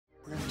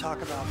talk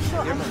about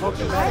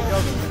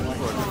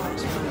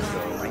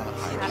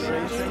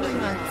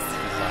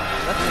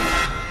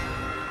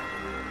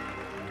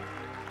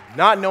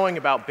Not knowing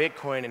about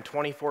Bitcoin in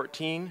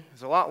 2014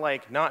 is a lot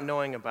like not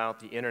knowing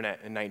about the internet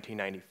in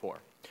 1994.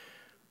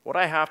 What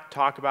I have to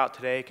talk about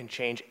today can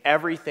change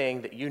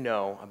everything that you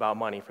know about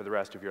money for the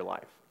rest of your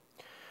life.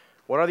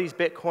 What are these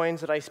Bitcoins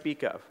that I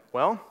speak of?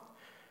 Well,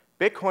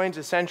 Bitcoin's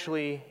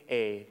essentially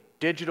a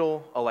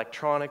digital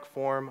electronic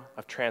form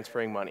of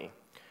transferring money.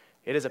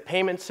 It is a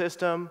payment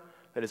system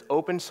that is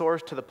open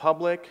source to the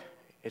public,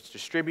 it's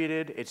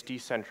distributed, it's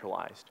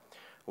decentralized.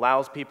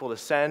 Allows people to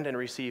send and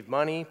receive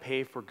money,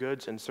 pay for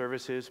goods and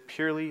services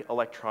purely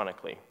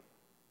electronically.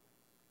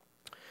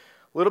 A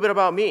little bit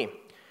about me.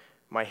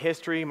 My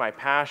history, my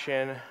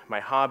passion, my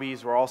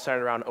hobbies were all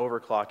centered around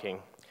overclocking.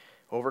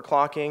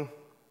 Overclocking,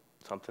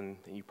 something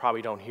that you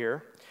probably don't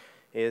hear,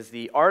 is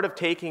the art of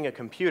taking a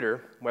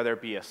computer, whether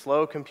it be a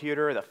slow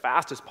computer or the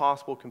fastest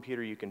possible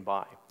computer you can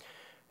buy,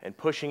 and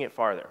pushing it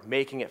farther,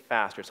 making it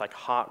faster. It's like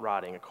hot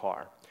rodding a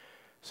car.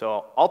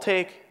 So I'll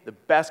take the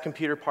best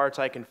computer parts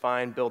I can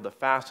find, build the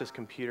fastest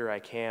computer I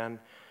can,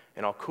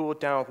 and I'll cool it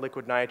down with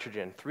liquid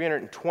nitrogen,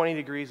 320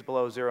 degrees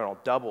below zero, and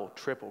I'll double,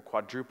 triple,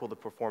 quadruple the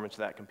performance of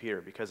that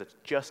computer because it's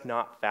just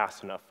not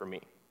fast enough for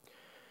me.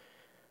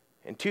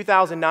 In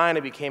 2009, I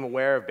became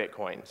aware of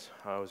Bitcoins.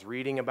 I was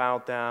reading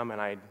about them,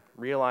 and I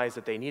realized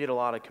that they needed a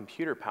lot of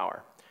computer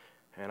power.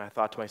 And I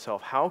thought to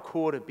myself, how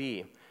cool would it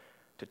be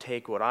to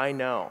take what I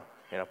know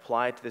and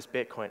apply it to this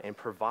Bitcoin and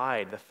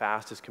provide the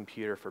fastest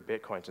computer for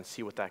Bitcoins and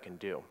see what that can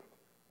do.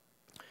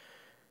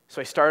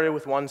 So I started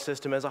with one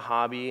system as a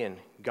hobby and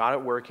got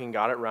it working,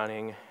 got it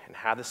running, and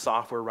had the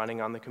software running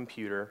on the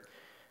computer.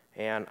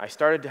 And I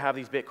started to have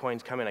these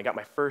Bitcoins come in. I got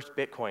my first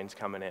Bitcoins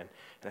coming in.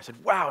 And I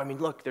said, wow, I mean,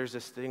 look, there's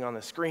this thing on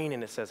the screen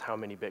and it says how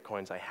many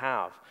Bitcoins I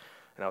have.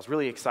 And I was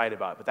really excited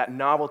about it, but that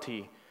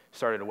novelty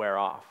started to wear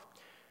off.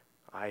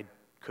 I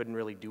couldn't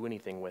really do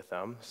anything with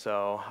them,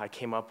 so I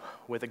came up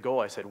with a goal.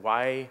 I said,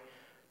 why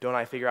don't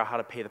I figure out how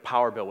to pay the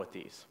power bill with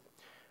these?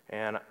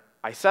 And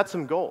I set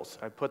some goals.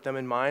 I put them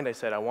in mind. I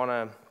said, I want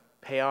to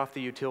pay off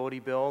the utility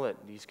bill that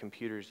these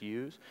computers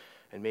use,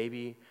 and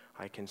maybe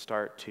I can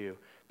start to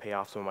pay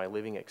off some of my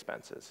living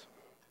expenses.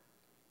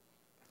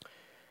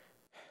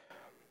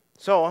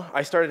 So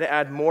I started to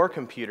add more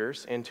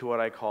computers into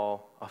what I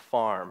call a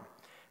farm.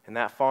 And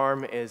that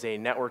farm is a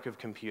network of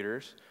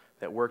computers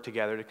that work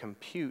together to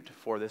compute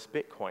for this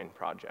Bitcoin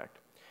project.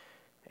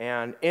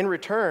 And in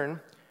return,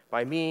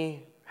 by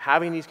me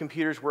having these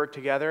computers work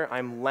together,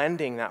 I'm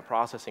lending that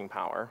processing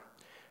power,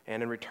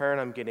 and in return,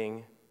 I'm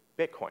getting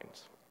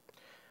Bitcoins.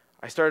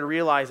 I started to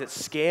realize that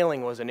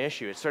scaling was an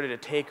issue. It started to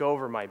take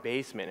over my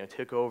basement. It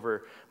took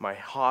over my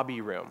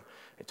hobby room.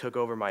 It took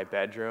over my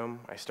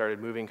bedroom. I started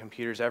moving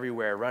computers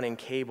everywhere, running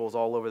cables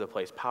all over the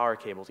place, power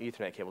cables,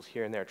 Ethernet cables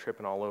here and there,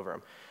 tripping all over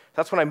them.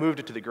 That's when I moved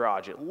it to the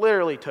garage. It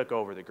literally took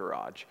over the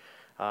garage.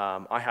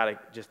 I had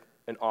just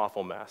an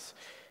awful mess.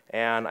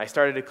 And I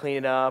started to clean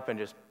it up and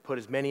just put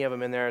as many of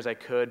them in there as I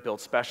could,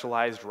 build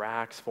specialized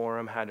racks for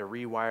them, had to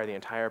rewire the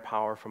entire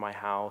power for my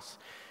house.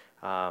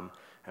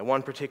 At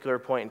one particular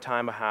point in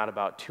time, I had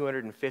about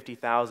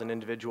 250,000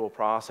 individual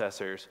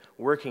processors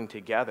working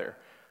together.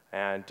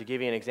 And to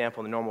give you an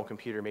example, the normal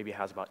computer maybe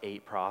has about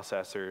 8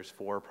 processors,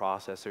 4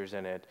 processors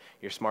in it.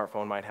 Your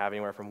smartphone might have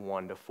anywhere from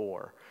 1 to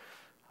 4.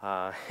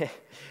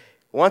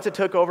 Once it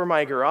took over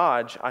my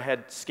garage, I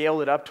had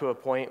scaled it up to a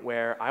point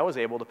where I was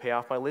able to pay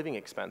off my living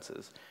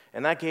expenses.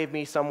 And that gave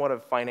me somewhat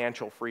of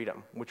financial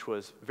freedom, which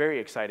was very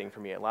exciting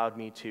for me. It allowed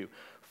me to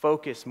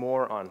focus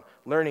more on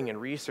learning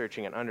and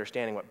researching and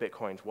understanding what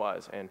Bitcoins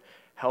was and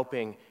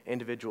helping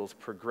individuals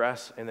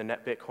progress in the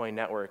Bitcoin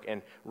network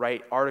and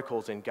write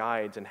articles and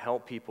guides and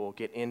help people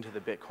get into the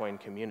Bitcoin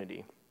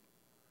community.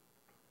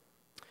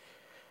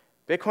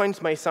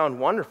 Bitcoins may sound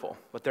wonderful,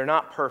 but they're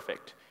not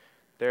perfect.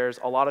 There's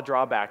a lot of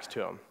drawbacks to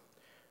them.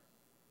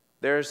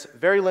 There's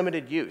very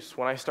limited use.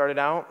 When I started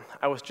out,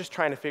 I was just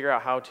trying to figure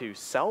out how to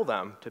sell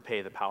them to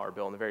pay the power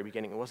bill in the very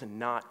beginning. It wasn't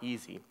not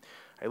easy.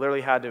 I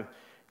literally had to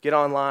get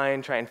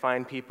online, try and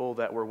find people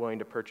that were willing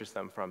to purchase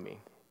them from me.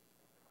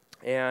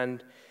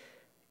 And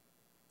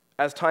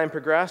as time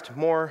progressed,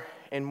 more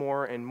and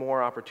more and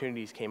more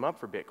opportunities came up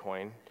for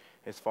Bitcoin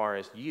as far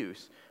as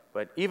use.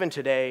 But even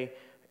today,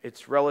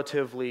 it's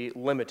relatively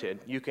limited.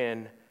 You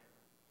can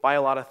buy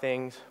a lot of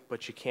things,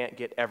 but you can't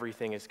get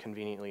everything as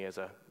conveniently as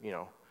a,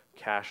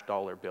 cash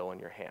dollar bill in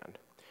your hand.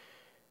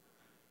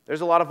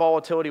 There's a lot of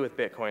volatility with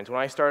Bitcoins. When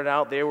I started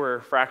out, they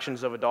were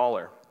fractions of a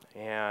dollar,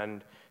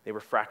 and they were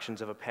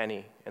fractions of a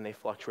penny, and they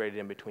fluctuated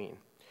in between.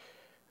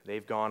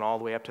 They've gone all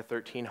the way up to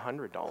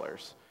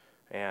 $1,300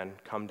 and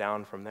come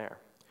down from there.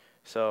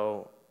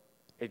 So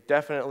it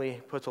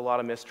definitely puts a lot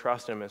of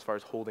mistrust in them as far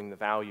as holding the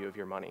value of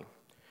your money.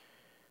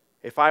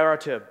 If I were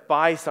to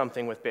buy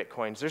something with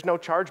Bitcoins, there's no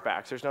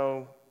chargebacks. There's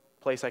no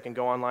place I can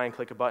go online,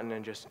 click a button,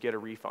 and just get a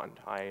refund.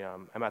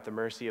 I'm at the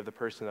mercy of the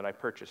person that I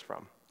purchased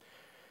from.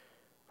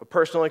 A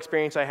personal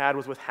experience I had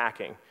was with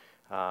hacking.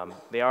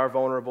 They are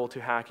vulnerable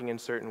to hacking in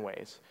certain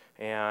ways.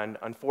 And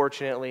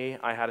unfortunately,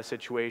 I had a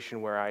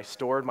situation where I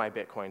stored my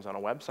Bitcoins on a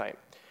website,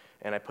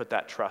 and I put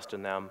that trust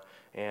in them,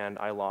 and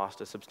I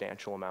lost a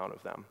substantial amount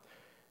of them.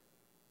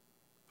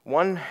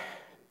 One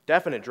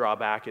definite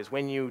drawback is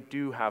when you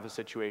do have a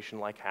situation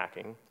like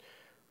hacking,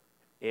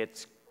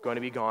 it's going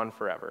to be gone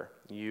forever.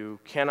 You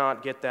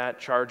cannot get that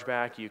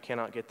chargeback, you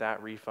cannot get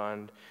that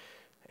refund,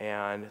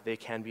 and they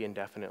can be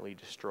indefinitely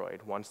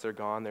destroyed. Once they're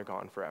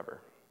gone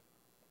forever.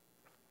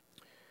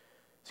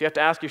 So you have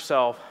to ask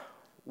yourself,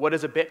 what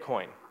is a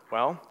Bitcoin?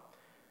 Well,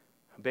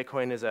 a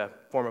Bitcoin is a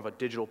form of a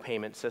digital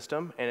payment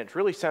system, and it's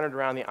really centered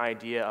around the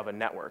idea of a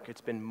network. It's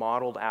been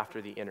modeled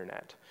after the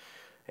internet.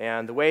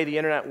 And the way the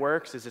internet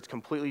works is it's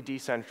completely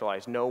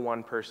decentralized. No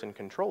one person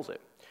controls it.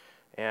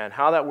 And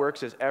how that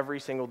works is every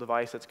single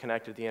device that's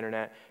connected to the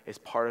internet is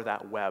part of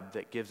that web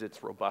that gives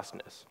its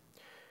robustness.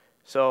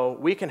 So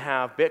we can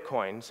have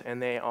Bitcoins,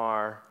 and they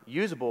are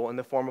usable in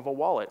the form of a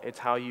wallet. It's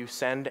how you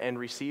send and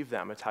receive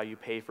them. It's how you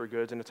pay for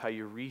goods, and it's how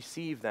you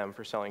receive them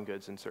for selling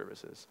goods and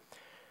services.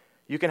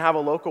 You can have a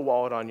local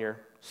wallet on your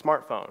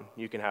smartphone.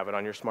 You can have it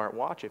on your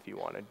smartwatch if you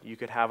wanted. You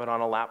could have it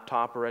on a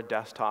laptop or a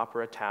desktop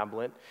or a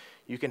tablet.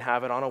 You can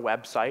have it on a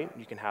website.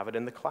 You can have it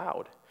in the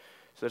cloud.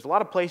 So there's a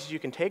lot of places you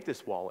can take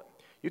this wallet.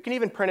 You can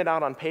even print it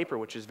out on paper,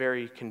 which is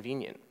very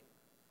convenient.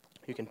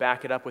 You can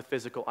back it up with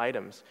physical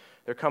items.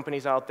 There are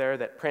companies out there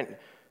that print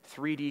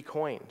 3D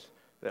coins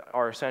that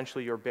are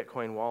essentially your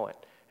Bitcoin wallet,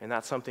 and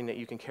that's something that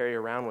you can carry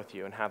around with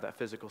you and have that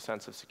physical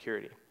sense of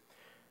security.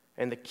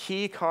 And the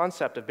key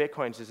concept of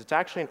Bitcoins is it's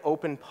actually an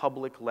open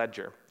public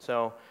ledger.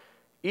 So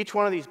each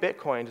one of these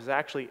Bitcoins is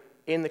actually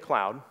in the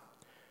cloud,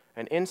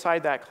 and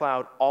inside that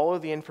cloud, all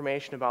of the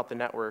information about the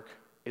network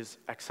is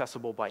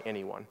accessible by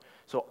anyone.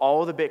 So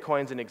all of the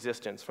Bitcoins in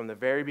existence from the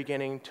very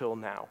beginning till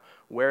now,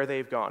 where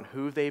they've gone,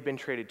 who they've been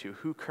traded to,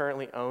 who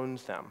currently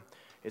owns them,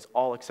 is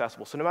all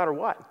accessible. So no matter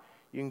what,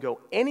 you can go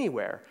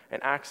anywhere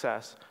and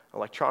access an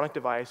electronic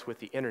device with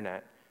the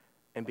internet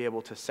and be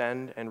able to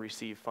send and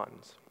receive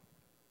funds.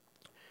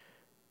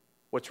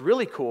 What's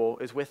really cool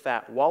is with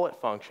that wallet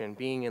function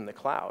being in the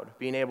cloud,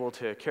 being able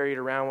to carry it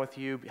around with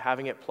you,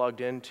 having it plugged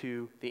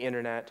into the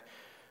internet,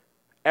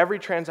 every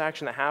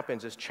transaction that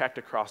happens is checked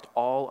across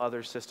all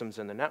other systems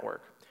in the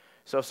network.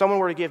 So if someone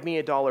were to give me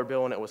a dollar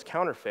bill and it was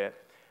counterfeit,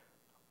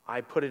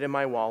 I put it in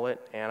my wallet,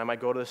 and I might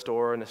go to the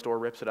store, and the store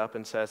rips it up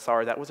and says,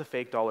 sorry, that was a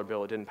fake dollar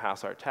bill, it didn't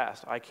pass our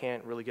test. I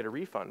can't really get a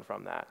refund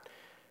from that.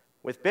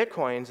 With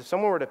Bitcoins, if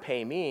someone were to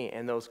pay me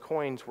and those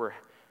coins were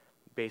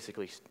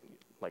basically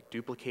like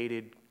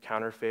duplicated,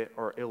 counterfeit,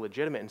 or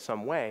illegitimate in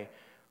some way,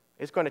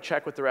 it's going to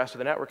check with the rest of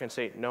the network and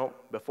say, no,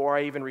 before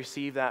I even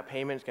receive that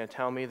payment, it's going to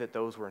tell me that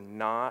those were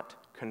not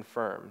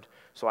confirmed.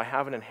 So I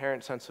have an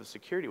inherent sense of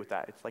security with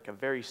that. It's like a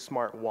very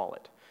smart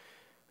wallet.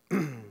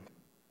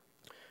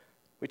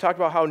 We talked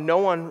about how no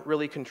one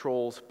really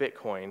controls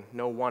Bitcoin.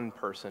 No one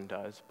person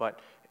does,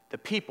 but the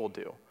people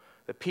do.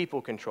 The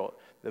people control it.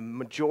 The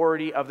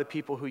majority of the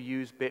people who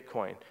use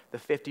Bitcoin, the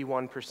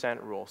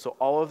 51% rule. So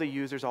all of the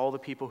users, all the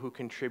people who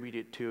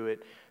contributed to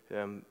it,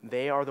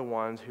 they are the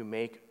ones who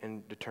make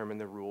and determine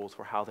the rules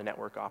for how the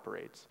network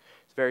operates.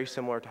 It's very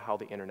similar to how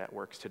the internet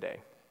works today.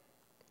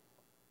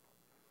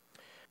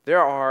 There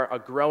are a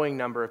growing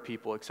number of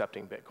people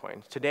accepting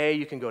Bitcoins. Today,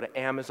 you can go to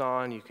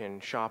Amazon, you can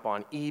shop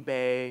on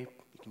eBay,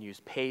 you can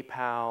use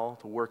PayPal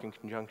to work in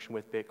conjunction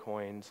with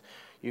Bitcoins.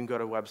 You can go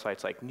to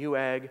websites like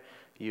Newegg,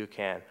 you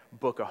can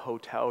book a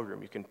hotel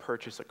room, you can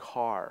purchase a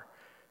car.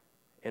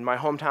 In my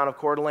hometown of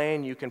Coeur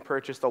d'Alene, you can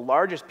purchase the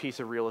largest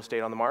piece of real estate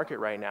on the market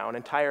right now, an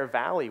entire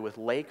valley with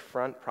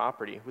lakefront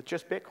property with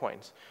just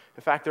Bitcoins.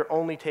 In fact, they're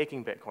only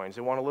taking Bitcoins.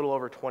 They want a little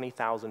over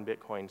 20,000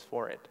 Bitcoins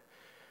for it.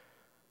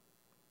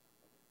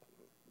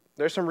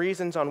 There's some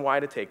reasons on why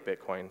to take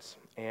Bitcoins,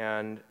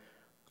 and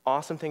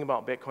awesome thing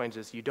about Bitcoins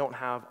is you don't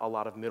have a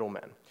lot of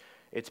middlemen.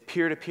 It's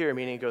peer-to-peer,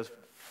 meaning it goes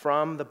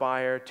from the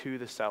buyer to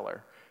the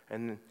seller,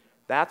 and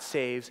that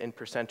saves in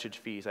percentage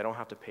fees. I don't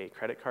have to pay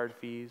credit card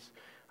fees,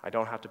 I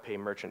don't have to pay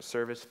merchant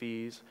service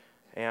fees,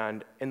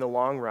 and in the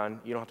long run,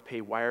 you don't have to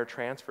pay wire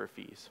transfer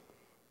fees.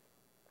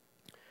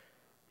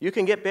 You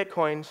can get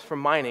Bitcoins from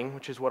mining,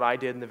 which is what I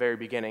did in the very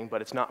beginning,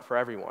 but it's not for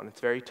everyone. It's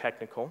very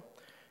technical.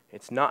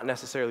 It's not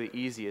necessarily the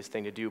easiest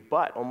thing to do,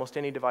 but almost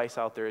any device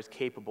out there is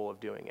capable of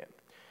doing it.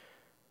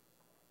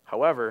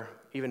 However,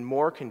 even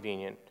more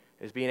convenient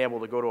is being able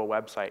to go to a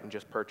website and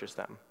just purchase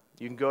them.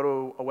 You can go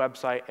to a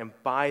website and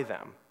buy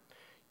them.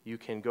 You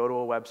can go to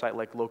a website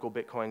like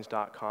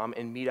localbitcoins.com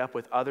and meet up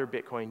with other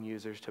Bitcoin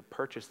users to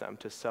purchase them,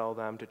 to sell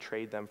them, to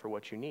trade them for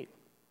what you need.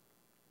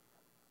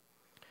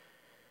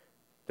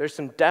 There's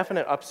some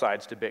definite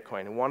upsides to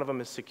Bitcoin, and one of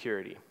them is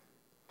security.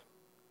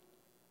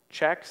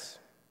 Checks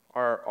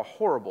are a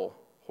horrible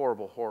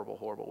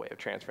way of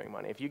transferring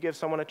money. If you give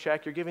someone a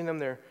check, you're giving them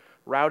their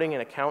routing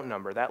and account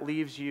number. That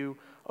leaves you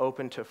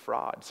open to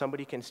fraud.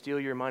 Somebody can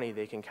steal your money,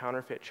 they can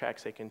counterfeit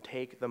checks, they can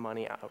take the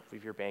money out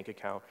of your bank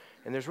account,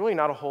 and there's really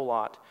not a whole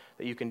lot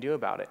that you can do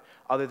about it,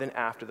 other than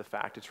after the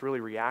fact. It's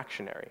really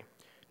reactionary.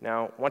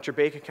 Now, once your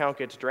bank account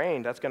gets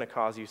drained, that's going to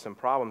cause you some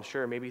problems.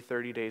 Sure, maybe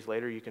 30 days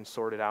later you can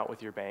sort it out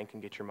with your bank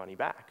and get your money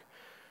back.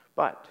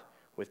 But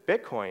With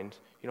Bitcoins,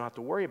 you don't have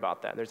to worry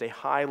about that. There's a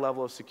high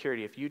level of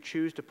security. If you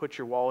choose to put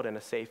your wallet in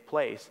a safe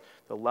place,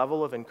 the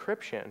level of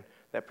encryption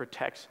that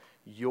protects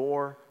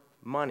your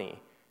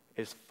money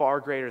is far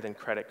greater than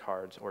credit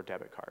cards or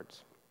debit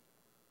cards.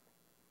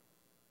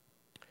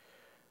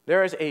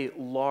 There is a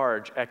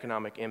large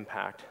economic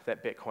impact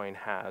that Bitcoin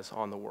has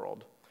on the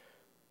world.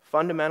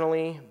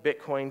 Fundamentally,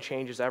 Bitcoin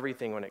changes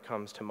everything when it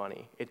comes to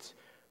money. It's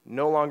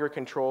no longer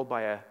controlled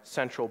by a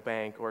central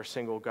bank or a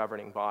single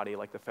governing body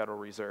like the Federal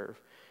Reserve.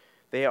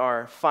 They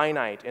are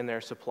finite in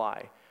their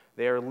supply.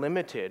 They are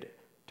limited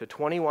to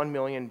 21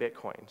 million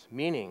Bitcoins,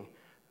 meaning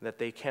that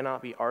they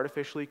cannot be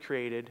artificially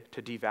created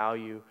to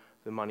devalue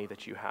the money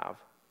that you have.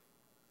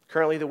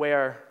 Currently, the way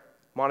our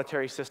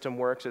monetary system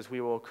works is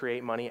we will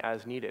create money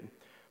as needed,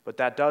 but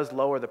that does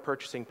lower the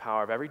purchasing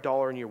power of every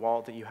dollar in your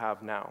wallet that you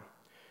have now.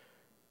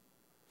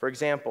 For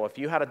example, if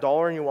you had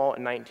 $1 in your wallet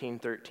in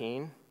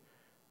 1913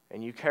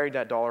 and you carried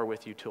that dollar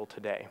with you till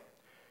today,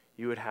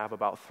 you would have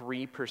about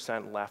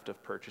 3% left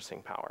of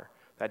purchasing power.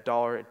 That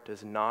dollar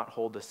does not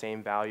hold the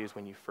same value as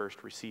when you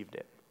first received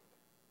it.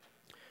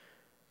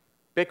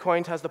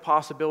 Bitcoin has the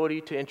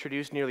possibility to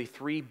introduce nearly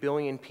 3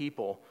 billion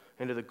people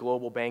into the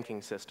global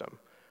banking system.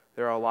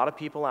 There are a lot of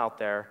people out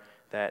there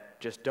that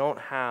just don't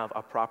have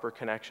a proper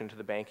connection to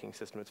the banking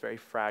system. It's very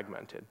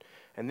fragmented.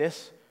 And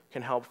this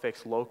can help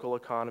fix local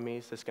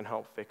economies. This can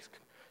help fix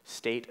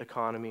state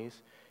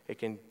economies. It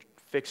can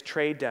fix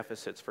trade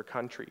deficits for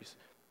countries.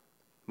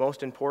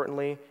 Most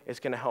importantly, it's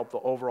going to help the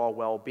overall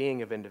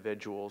well-being of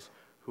individuals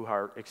who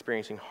are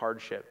experiencing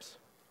hardships.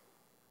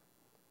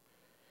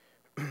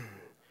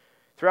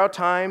 Throughout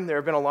time, there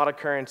have been a lot of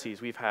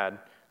currencies. We've had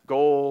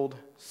gold,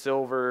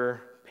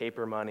 silver,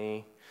 paper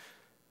money.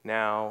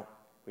 Now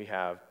we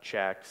have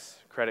checks,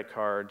 credit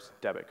cards,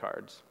 debit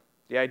cards.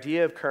 The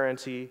idea of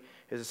currency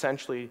is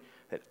essentially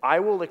that I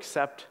will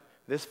accept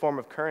this form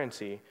of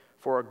currency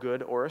for a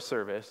good or a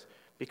service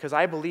because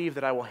I believe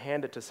that I will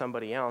hand it to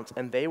somebody else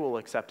and they will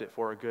accept it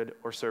for a good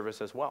or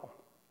service as well.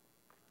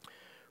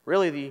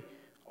 Really, the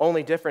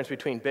only difference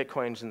between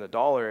Bitcoins and the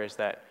dollar is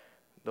that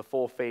the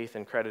full faith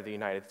and credit of the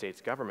United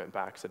States government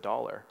backs a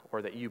dollar,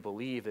 or that you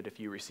believe that if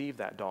you receive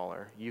that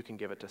dollar, you can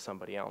give it to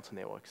somebody else and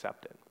they will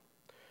accept it.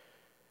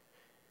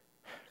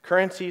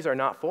 Currencies are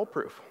not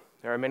foolproof.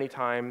 There are many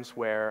times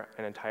where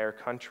an entire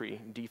country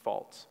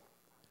defaults,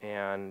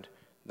 and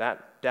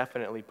that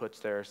definitely puts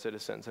their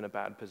citizens in a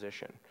bad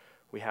position.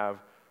 We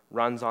have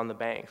runs on the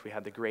banks. We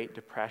had the Great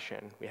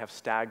Depression. We have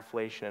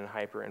stagflation and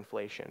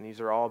hyperinflation. These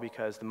are all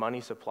because the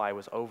money supply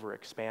was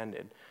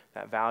overexpanded.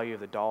 That value of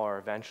the dollar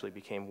eventually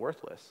became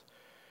worthless.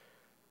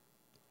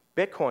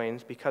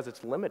 Bitcoins, because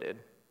it's limited,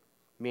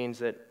 means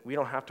that we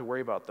don't have to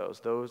worry about those.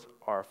 Those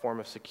are a form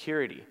of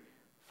security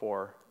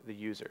for the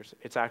users.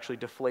 It's actually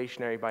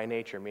deflationary by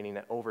nature, meaning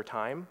that over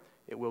time,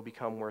 it will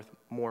become worth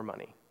more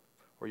money,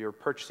 or your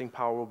purchasing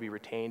power will be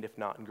retained, if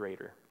not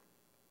greater.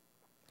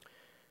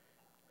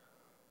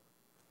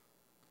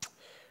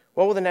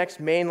 What will the next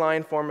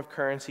mainline form of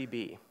currency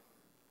be?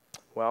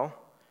 Well,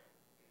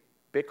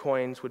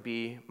 Bitcoins would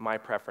be my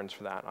preference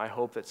for that. I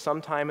hope that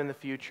sometime in the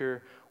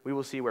future, we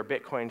will see where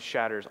Bitcoin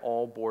shatters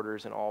all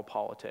borders and all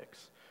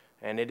politics.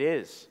 And it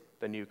is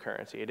the new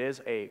currency. It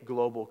is a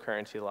global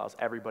currency that allows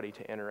everybody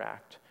to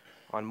interact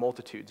on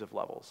multitudes of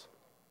levels.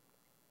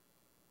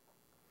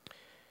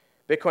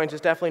 Bitcoins is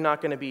definitely not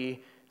going to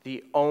be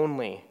the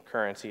only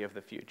currency of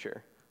the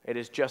future. It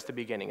is just the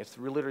beginning. It's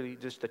literally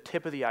just the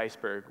tip of the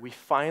iceberg. We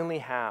finally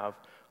have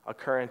a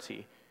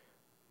currency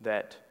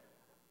that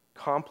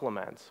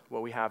complements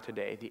what we have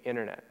today, the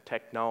internet,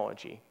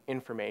 technology,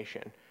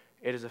 information.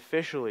 It is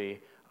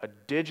officially a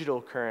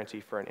digital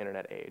currency for an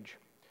internet age.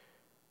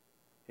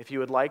 If you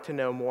would like to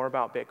know more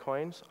about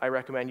Bitcoins, I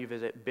recommend you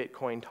visit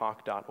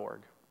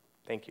bitcointalk.org.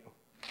 Thank you.